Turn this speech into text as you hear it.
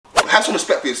have some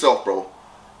respect for yourself, bro.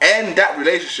 End that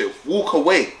relationship. Walk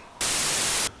away.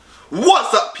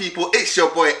 What's up, people? It's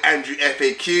your boy Andrew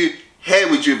FAQ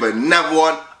here with you with another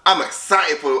one. I'm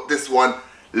excited for this one.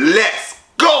 Let's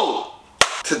go!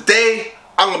 Today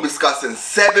I'm gonna be discussing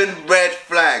 7 red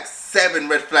flags. 7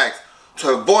 red flags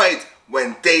to avoid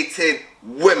when dating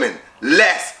women.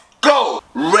 Let's go!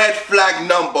 Red flag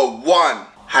number 1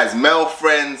 has male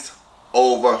friends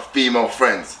over female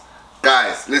friends.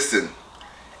 Guys, listen.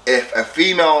 If a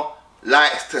female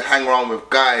likes to hang around with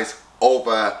guys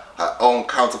over her own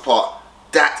counterpart,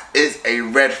 that is a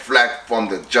red flag from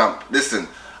the jump. Listen,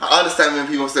 I understand when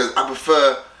people say, I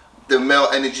prefer the male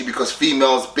energy because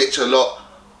females bitch a lot.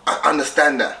 I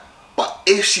understand that. But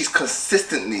if she's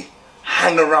consistently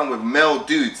hanging around with male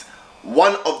dudes,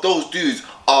 one of those dudes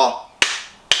are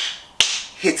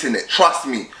hitting it. Trust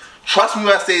me. Trust me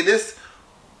when I say this.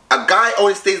 A guy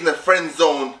only stays in the friend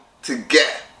zone to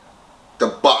get the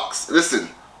bucks. Listen,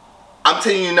 I'm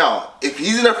telling you now, if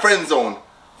he's in a friend zone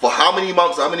for how many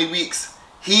months, how many weeks,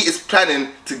 he is planning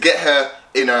to get her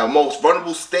in her most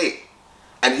vulnerable state.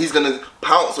 And he's going to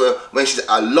pounce her when she's at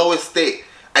her lowest state.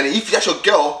 And if that's your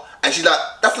girl, and she's like,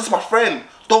 that's just my friend,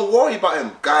 don't worry about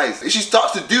him. Guys, if she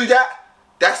starts to do that,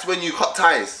 that's when you cut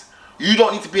ties. You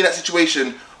don't need to be in that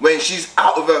situation when she's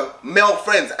out with her male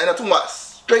friends. And I'm talking about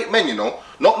straight men, you know.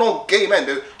 Not no gay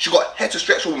men. She got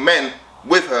heterosexual men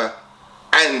with her.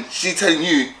 And she's telling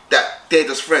you that they're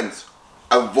just friends.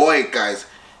 Avoid, guys.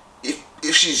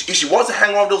 If she wants to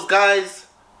hang around with those guys,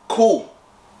 cool.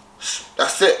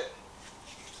 That's it.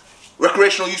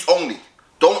 Recreational use only.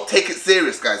 Don't take it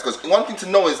serious, guys. Because one thing to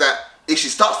know is that if she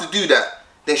starts to do that,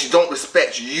 then she don't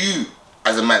respect you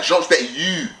as a man. She don't respect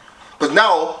you. But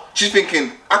now she's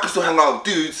thinking, I can still hang out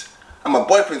with dudes, and my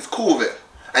boyfriend's cool with it.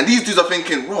 And these dudes are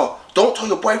thinking, bro, don't tell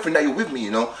your boyfriend that you're with me,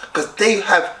 you know, because they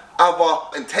have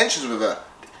other intentions with her.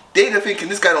 They're thinking,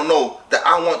 this guy don't know that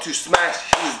I want to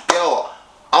smash his girl.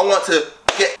 I want to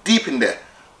get deep in there.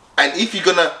 And if you're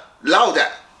gonna allow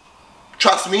that,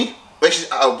 trust me, when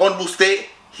she's at a vulnerable state,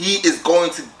 he is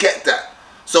going to get that.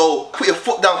 So put your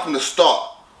foot down from the start.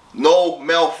 No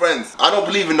male friends. I don't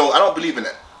believe in it. I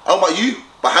don't know about you,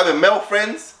 but having male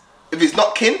friends, if it's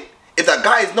not kin, if that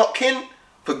guy is not kin,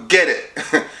 forget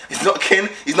it. He's not kin,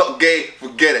 he's not gay,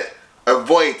 forget it.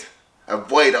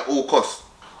 Avoid at all costs.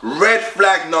 Red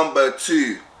flag number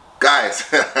 2.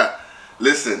 Guys,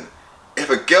 listen, if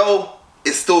a girl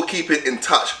is still keeping in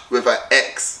touch with her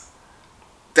ex,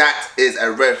 that is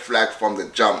a red flag from the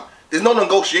jump. There's no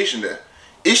negotiation there.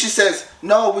 If she says,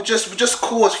 no, we're just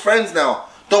cool as friends now,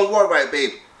 don't worry about it,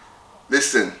 babe.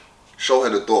 Listen, show her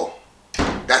the door.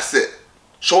 That's it.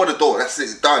 Show her the door. That's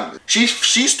it. Done. She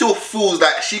still feels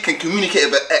that she can communicate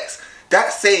with her ex.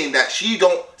 That's saying that she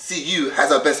don't see you as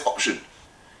her best option.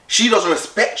 She doesn't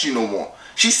respect you no more.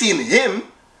 She's seeing him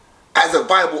as a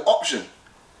viable option.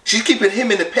 She's keeping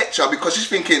him in the picture because she's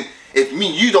thinking, if me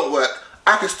and you don't work,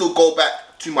 I can still go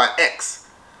back to my ex.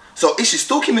 So if she's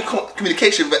still keeping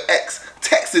communication with her ex,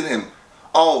 texting him,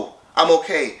 oh, I'm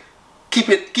okay,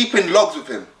 keeping logs with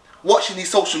him, watching his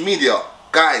social media,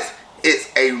 guys, it's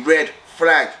a red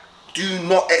flag. Do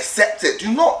not accept it.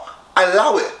 Do not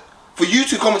allow it. For you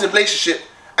to come into a relationship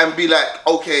and be like,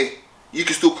 okay, you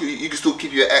can still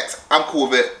keep your ex, I'm cool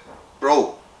with it.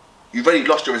 Bro, you've already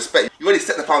lost your respect. You already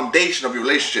set the foundation of your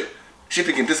relationship. She's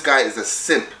thinking this guy is a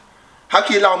simp. How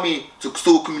can you allow me to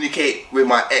still communicate with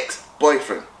my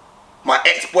ex-boyfriend? My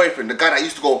ex-boyfriend, the guy that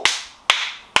used to go,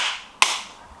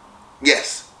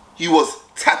 yes, he was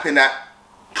tapping that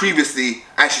previously,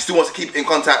 and she still wants to keep in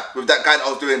contact with that guy that I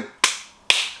was doing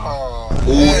all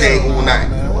day, all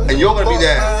night. And you're going to be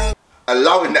there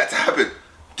allowing that to happen.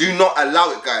 Do not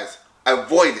allow it, guys.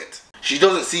 Avoid it. She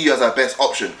doesn't see you as her best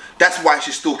option. That's why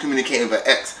she's still communicating with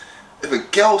her ex. If a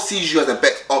girl sees you as a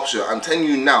best option, I'm telling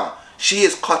you now, she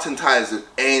is cutting ties with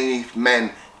any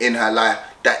man in her life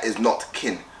that is not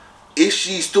kin. If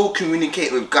she's still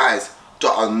communicating with guys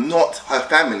that are not her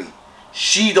family,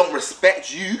 she don't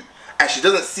respect you and she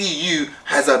doesn't see you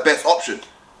as her best option.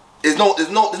 There's no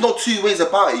 2 ways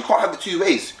about it. You can't have it 2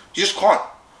 ways. You just can't.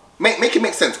 Make it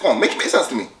make sense. Come on, make it make sense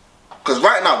to me. Because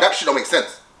right now that shit don't make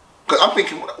sense. Because I'm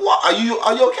thinking, what are you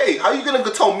okay? How are you gonna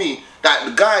tell me that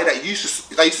the guy that used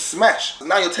to smash,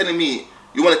 now you're telling me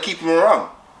you want to keep him around?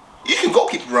 You can go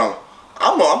keep him around.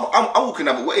 I'm walking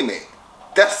out of the way, mate.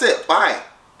 That's it. Bye.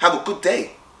 Have a good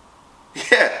day.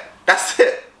 Yeah, that's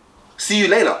it. See you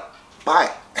later.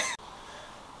 Bye.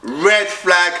 Red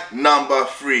flag number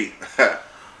 3.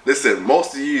 Listen,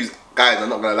 most of you guys are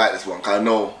not gonna like this one, because I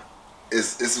know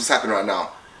it's what's happening right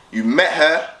now. You met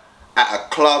her at a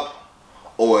club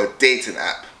or a dating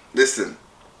app. Listen,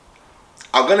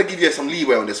 I'm gonna give you some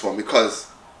leeway on this one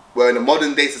because we're in a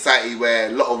modern day society where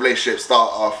a lot of relationships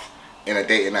start off in a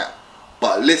dating app.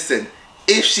 But listen,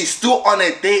 if she's still on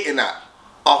a dating app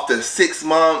after 6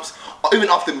 months or even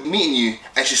after meeting you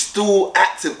and she's still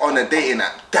active on a dating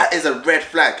app, that is a red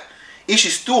flag. If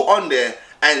she's still on there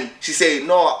and she's saying,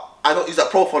 no, I don't use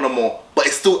that profile no more, but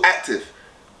it's still active,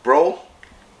 bro,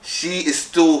 she is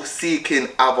still seeking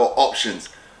other options.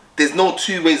 There's no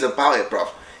two ways about it, bruv.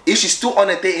 If she's still on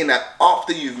a dating app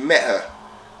after you've met her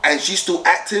and she's still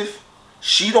active,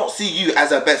 she don't see you as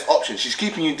her best option. She's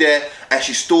keeping you there and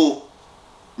she's still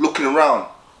looking around.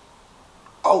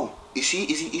 Oh, is he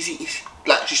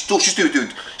like she's still doing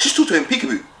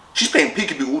peekaboo. She's playing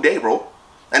peekaboo all day, bro.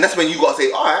 And that's when you gotta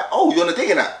say, alright, oh, you're on a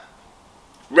dating app.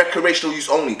 Recreational use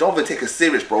only. Don't even take her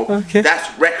serious, bro. Okay.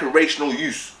 That's recreational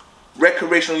use.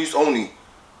 Recreational use only.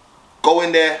 Go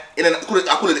in there, I call it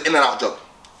the in and out job.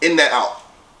 In there, out.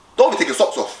 Don't even take your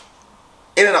socks off.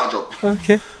 In and out job.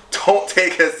 Okay. Don't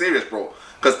take her serious, bro.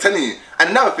 Because telling you, and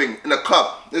another thing, in the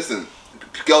club, listen,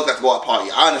 girls have to go out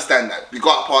party. I understand that. We go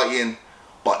out partying,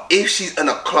 but if she's in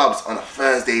the clubs on a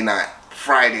Thursday night,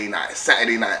 Friday night,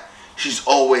 Saturday night, she's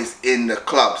always in the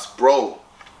clubs, bro.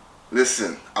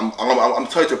 Listen, I'm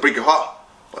sorry to break your heart,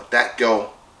 but that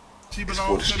girl is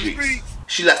for the streets.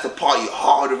 She likes to party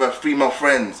hard with her female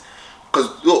friends.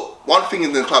 Because look, one thing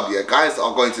in the club, yeah, guys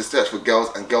are going to search for girls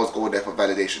and girls go there for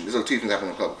validation. There's two things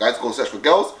happening in the club. Guys go search for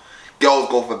girls, girls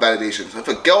go for validation. So if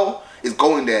a girl is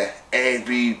going there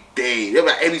every day,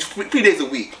 every 3 days a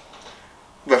week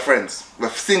with her friends,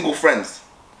 with single friends,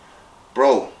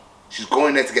 bro, she's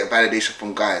going there to get validation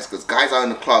from guys. Because guys are in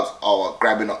the clubs are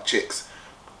grabbing up chicks,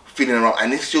 feeling around,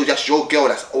 and it's still just your girl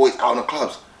that's always out in the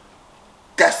clubs.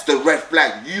 That's the red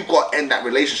flag. You got to end that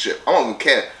relationship. I don't even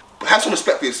care. But have some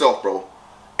respect for yourself, bro.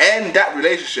 End that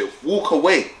relationship. Walk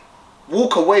away.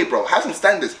 Walk away, bro. Have some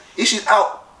standards. If she's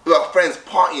out with her friends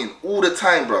partying all the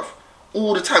time, bro,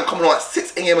 all the time, coming on at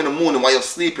 6 AM in the morning while you're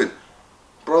sleeping,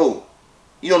 bro,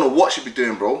 you don't know what she'd be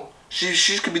doing, bro.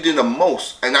 She could be doing the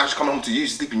most, and now she's coming home to you,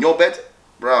 she's sleeping in your bed,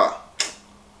 bruh.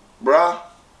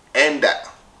 End that.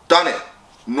 Done it.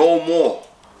 No more.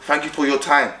 Thank you for your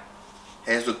time.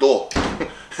 Here's the door.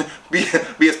 be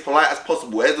as polite as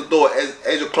possible. Here's the door.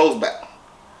 Here's your clothes back.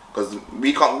 Because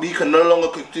we can no longer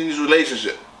continue this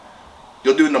relationship.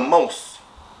 You're doing the most.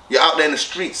 You're out there in the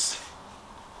streets.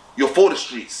 You're for the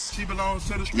streets. She belongs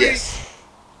to the streets. Yes.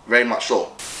 Very much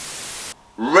so.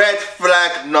 Red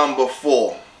flag number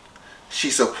 4. She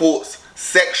supports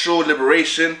sexual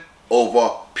liberation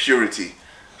over purity.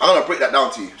 I'm going to break that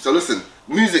down to you. So listen,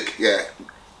 music, yeah.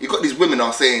 You got these women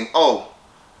are saying, oh,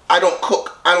 I don't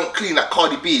cook, I don't clean, like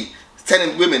Cardi B,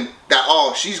 telling women that,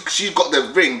 oh, she's got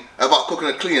the ring about cooking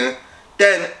and cleaning.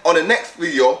 Then on the next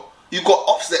video, you got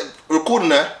Offset recording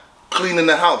her cleaning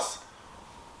the house.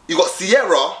 You got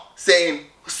Sierra saying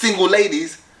single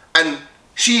ladies, and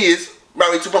she is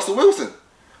married to Russell Wilson.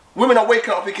 Women are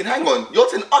waking up thinking, hang on, you're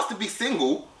telling us to be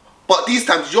single, but these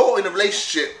times you're in a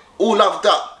relationship, all loved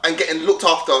up and getting looked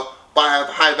after by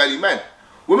a high value man.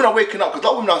 Women are waking up because a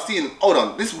lot of women are seeing, hold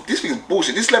on, this thing's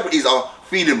bullshit. These celebrities are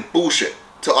feeding bullshit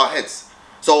to our heads.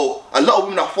 So a lot of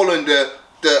women are following the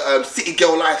city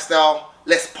girl lifestyle,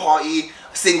 let's party,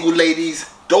 single ladies.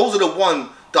 Those are the ones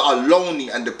that are lonely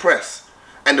and depressed.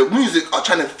 And the music are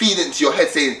trying to feed it into your head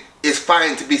saying it's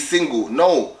fine to be single.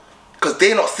 No, because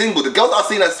they're not single. The girls are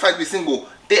saying that it's fine to be single.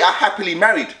 They are happily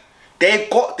married. They've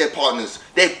got their partners.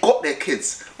 They've got their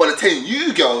kids. But they're telling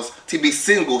you girls to be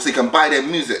single so you can buy their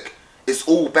music. It's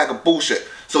all a bag of bullshit.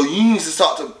 So you need to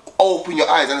start to open your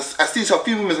eyes. And I see a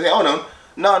few women say, oh no.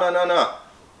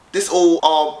 This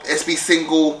all let's be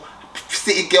single,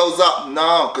 city girls up.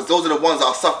 No, because those are the ones that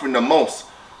are suffering the most.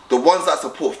 The ones that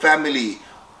support family,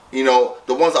 you know,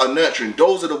 the ones that are nurturing,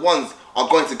 those are the ones are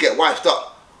going to get wiped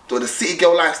up. So the city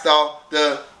girl lifestyle,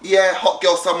 hot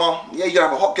girl summer, you're gonna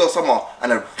have a hot girl summer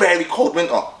and a very cold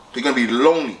winter. So you're gonna be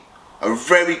lonely. A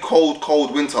very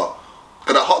cold winter.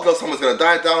 Because that hot girl summer's gonna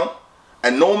die down.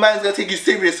 And no man's gonna take you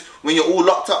serious when you're all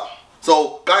locked up.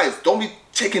 So guys, don't be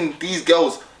taking these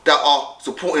girls that are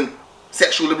supporting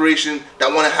sexual liberation,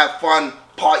 that wanna have fun,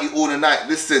 party all the night.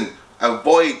 Listen,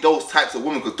 avoid those types of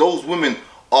women because those women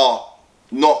are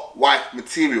not wife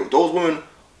material. Those women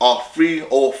are 3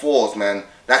 or 4s, man.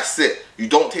 That's it. You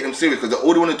don't take them serious because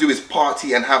all they wanna do is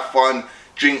party and have fun,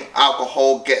 drink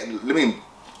alcohol, get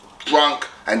drunk,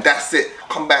 and that's it.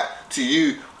 Come back to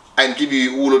you and give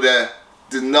you all of the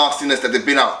nastiness that they've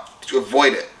been out to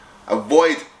avoid it.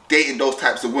 Avoid dating those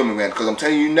types of women, man, because I'm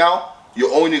telling you now,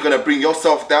 you're only going to bring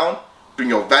yourself down, bring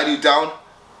your value down,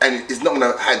 and it's not going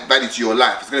to add value to your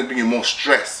life. It's going to bring you more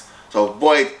stress. So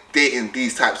avoid dating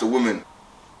these types of women.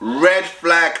 Red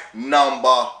flag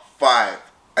number 5.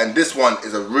 And this one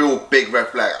is a real big red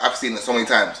flag. I've seen it so many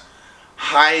times.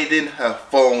 Hiding her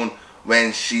phone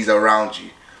when she's around you.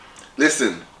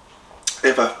 Listen,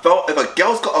 if a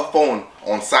girl's got her phone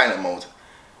on silent mode,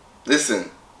 listen,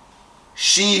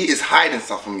 she is hiding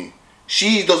stuff from you.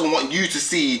 She doesn't want you to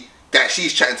see that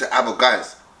she's chatting to other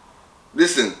guys.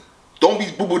 Listen, don't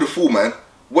be boo-boo the fool, man.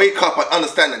 Wake up and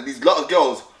understand that these lot of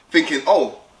girls thinking,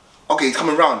 oh, okay, he's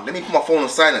coming around, let me put my phone on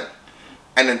silent.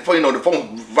 And then before you know, the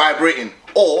phone vibrating.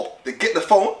 Or they get the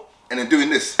phone and they're doing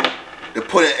this. They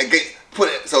put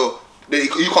it so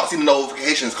you can't see the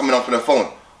notifications coming up on their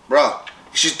phone. Bruh,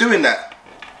 she's doing that.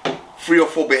 3 or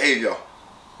 4 behavior.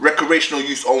 Recreational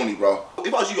use only, bro.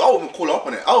 If I was you, I wouldn't call her up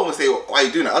on it. I wouldn't say, why are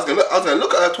you doing that? I was gonna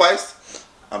look at her twice.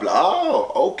 I'm like,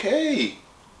 oh, okay.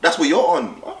 That's what you're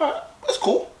on. Alright, that's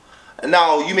cool. And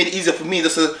now you made it easier for me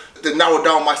just to narrow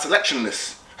down my selection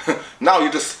list. Now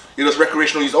you're just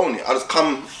recreational use only. I'll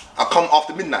come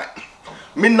after midnight.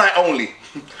 Midnight only.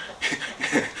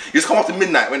 You just come after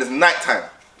midnight when it's night time.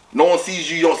 No one sees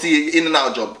you, you don't see it, in and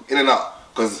out job, in and out.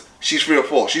 Because she's 3 or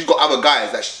 4. She's got other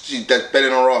guys that's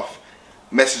bedding her off,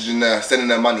 messaging her, sending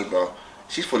her money, bro.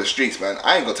 She's for the streets, man.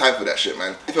 I ain't got time for that shit,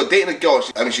 man. If you're dating a girl,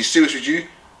 she's serious with you,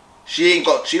 she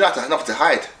don't have nothing to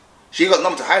hide. She ain't got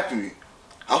nothing to hide from you.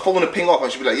 Her phone will ping off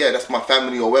and she'll be like, yeah, that's my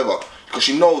family or whatever. Because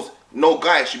she knows no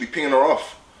guy should be pinging her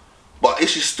off. But if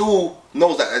she still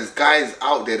knows that there's guys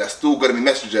out there that's still going to be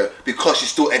messaging her because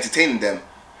she's still entertaining them,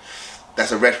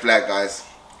 that's a red flag, guys.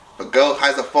 If a girl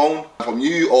hides a phone from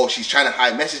you or she's trying to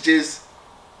hide messages,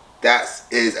 that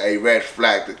is a red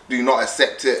flag. Do not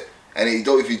accept it. And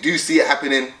if you do see it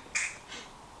happening,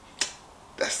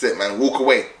 that's it, man. Walk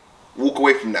away. Walk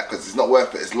away from that because it's not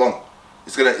worth it. It's long.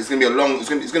 It's gonna be a long.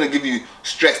 It's gonna give you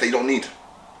stress that you don't need.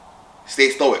 Stay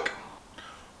stoic.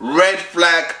 Red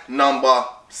flag number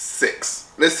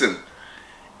 6. Listen,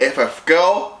 if a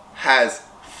girl has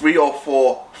 3 or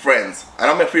 4 friends, and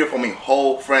I mean 3 or 4 mean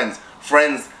whole friends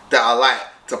that are like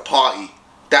to party,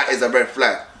 that is a red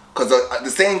flag. Because the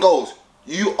saying goes,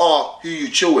 you are who you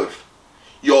chill with.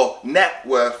 Your net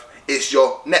worth is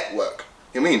your network.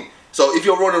 You know what I mean? So if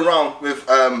you're rolling around with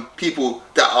people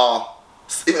that are,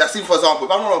 for example,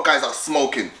 if I'm around guys that are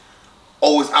smoking,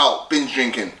 always out, binge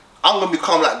drinking, I'm going to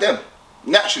become like them,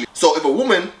 naturally. So if a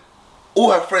woman,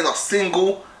 all her friends are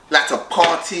single, like to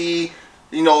party,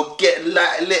 you know, get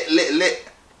lit,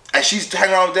 and she's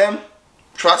hanging around with them,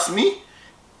 trust me,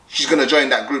 she's going to join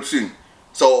that group soon.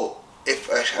 So if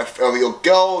your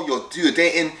girl, you're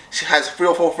dating, she has 3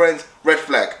 or 4 friends, red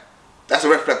flag. That's a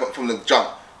red flag from the jump.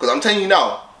 Because I'm telling you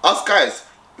now, us guys,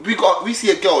 we see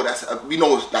a girl that's we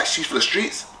know that she's for the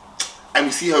streets, and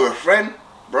we see her with a friend,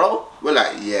 bro. We're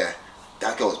like, yeah,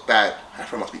 that girl's bad. Her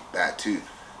friend must be bad too.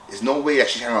 There's no way that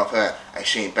she's hanging out with her and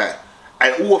she ain't bad.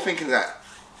 And all we're thinking is that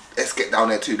let's get down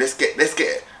there too. Let's get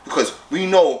it, because we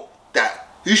know that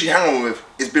who she's hanging with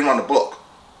has been around the block.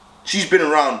 She's been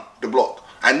around the block,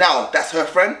 and now that's her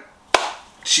friend.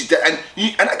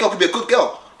 And that girl could be a good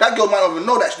girl. That girl might not even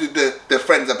know that the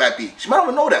friends are bad B. She might not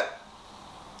even know that.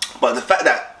 But the fact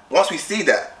that once we see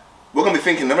that, we're gonna be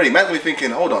thinking already. Man's gonna be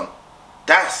thinking, hold on,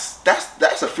 that's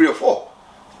a 3 or 4.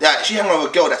 Yeah, she hung around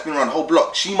with a girl that's been around the whole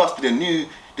block. She must be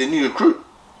the new recruit.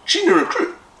 She's new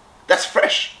recruit. That's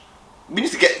fresh. We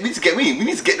need to get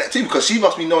that too, because she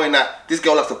must be knowing that this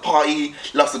girl loves to party,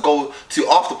 loves to go to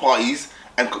after parties,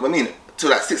 and I mean till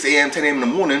like 6 AM, 10 AM in the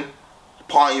morning,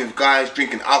 partying with guys,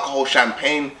 drinking alcohol,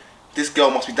 champagne. This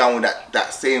girl must be down with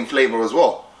that same flavor as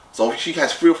well. So if she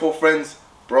has 3 or 4 friends,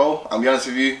 bro, I'll be honest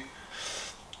with you,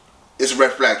 it's a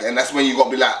red flag. And that's when you gotta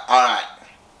be like, alright,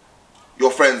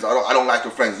 your friends, I don't like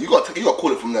your friends. You gotta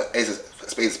call it from the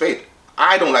spade to spade.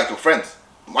 I don't like your friends.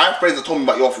 My friends have told me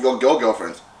about your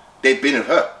girlfriends. They've been with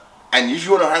her. And if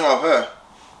you wanna hang out with her,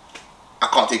 I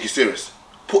can't take you serious.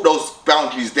 Put those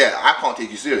boundaries there. I can't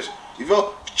take you serious. If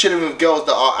you're chilling with girls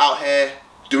that are out here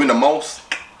doing the most,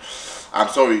 I'm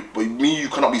sorry, but you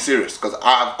cannot be serious, because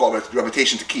I've got a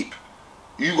reputation to keep.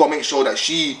 You gotta make sure that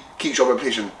she keeps your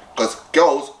reputation, because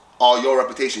girls are your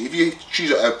reputation. If you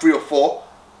choose a 3 or 4,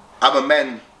 other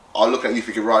men are looking at you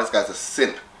thinking, right, this guy's a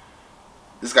simp.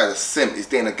 This guy's a simp. He's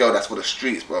dating a girl that's for the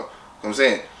streets, bro. You know what I'm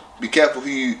saying? Be careful who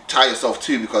you tie yourself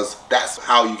to, because that's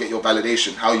how you get your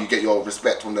validation, how you get your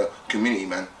respect from the community,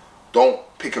 man. Don't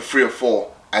pick a 3 or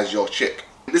 4 as your chick.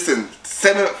 Listen,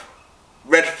 7th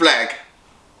red flag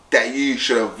that you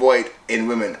should avoid in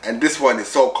women, and this one is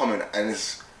so common, and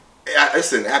listen,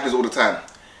 it happens all the time.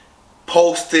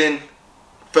 Posting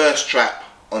thirst trap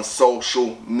on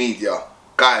social media.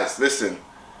 Guys, listen,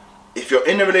 if you're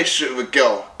in a relationship with a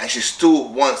girl and she still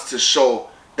wants to show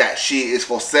that she is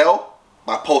for sale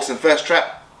by posting thirst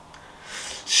trap,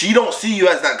 She don't see you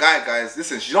as that guy, guys.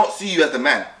 Listen, she don't see you as the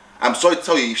man. I'm sorry to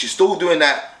tell you, if she's still doing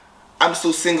that, I'm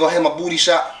still single, I had my booty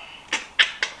shot.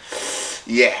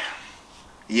 Yeah,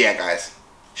 guys.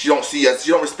 She don't see you,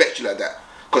 she don't respect you like that.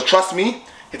 Cause trust me,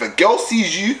 if a girl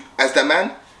sees you as the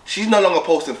man, she's no longer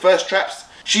posting thirst traps.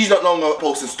 She's no longer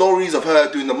posting stories of her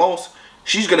doing the most.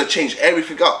 She's gonna change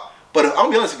everything up. But I'm gonna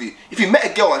be honest with you, if you met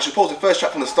a girl and she posted first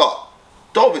trap from the start,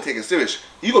 don't even take it serious.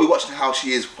 You gotta be watching how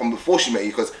she is from before she met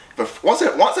you. Because once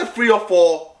a 3 or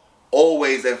 4,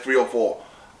 always a 3 or 4.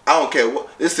 I don't care what.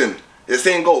 Listen, the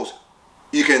saying goes,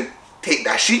 you can take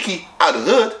that shiki out of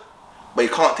the hood, but you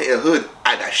can't take the hood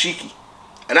out of that shiki.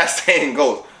 And that saying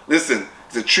goes, listen,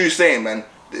 it's a true saying, man.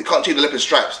 You can't change the leopard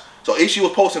stripes. So if she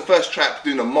was posting first trap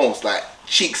doing the most, like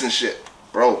cheeks and shit,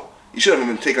 bro, you shouldn't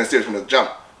have been taking it serious from the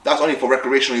jump. That's only for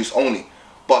recreational use only.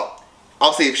 But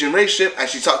I'll say if she's in a relationship and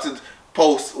she starts to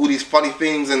post all these funny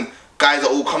things and guys are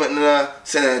all commenting on her,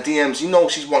 sending her DMs, you know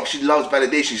she loves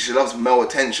validation, she loves male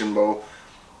attention, bro.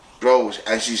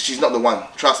 And she's not the one,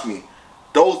 trust me.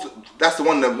 That's the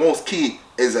one, the most key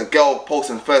is a girl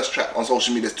posting first trap on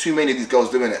social media. There's too many of these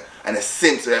girls doing it, and it's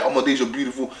simps. They're like, oh my days, you're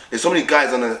beautiful. There's so many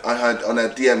guys on her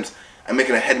DMs and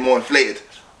making her head more inflated.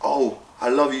 Oh, I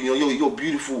love you, you're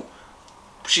beautiful.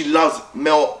 She loves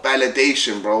male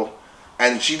validation, bro,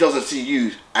 and she doesn't see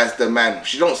you as the man.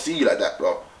 She don't see you like that,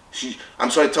 bro. I'm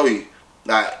sorry to tell you,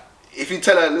 like, if you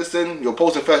tell her, listen, you're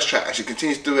posting first trap, and she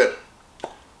continues to do it,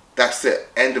 that's it.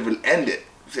 End it.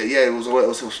 Say, yeah, it was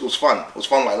fun. It was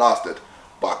fun while it lasted,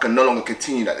 but I can no longer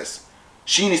continue like this.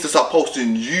 She needs to start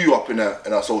posting you up in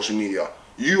her social media,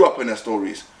 you up in her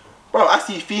stories, bro. I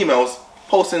see females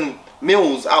posting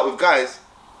meals out with guys,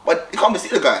 but you can't even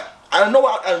see the guy. I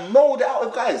know they're out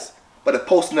with guys, but they're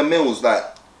posting the meals like,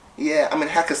 yeah, I'm in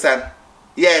Hakkasan.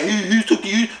 Yeah, who's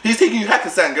taking you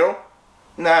Hakkasan, girl?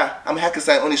 Nah, I'm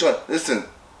Hakkasan only showing. Listen,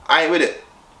 I ain't with it.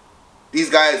 These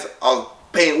guys are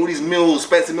paying all these meals,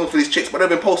 expensive meals for these chicks, but they've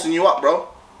been posting you up, bro.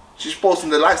 She's posting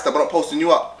the lifestyle, but not posting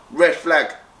you up. Red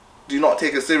flag. Do not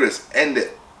take it serious. End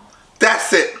it.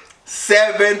 That's it.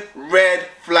 7 red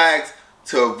flags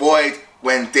to avoid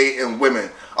when dating women.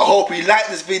 I hope you like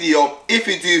this video. If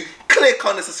you do, click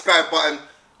on the subscribe button.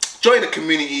 Join the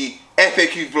community.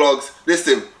 FAQ vlogs.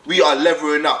 Listen, we are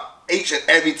leveling up each and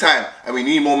every time, and we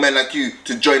need more men like you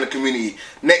to join the community.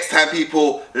 Next time,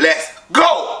 people, let's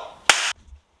go!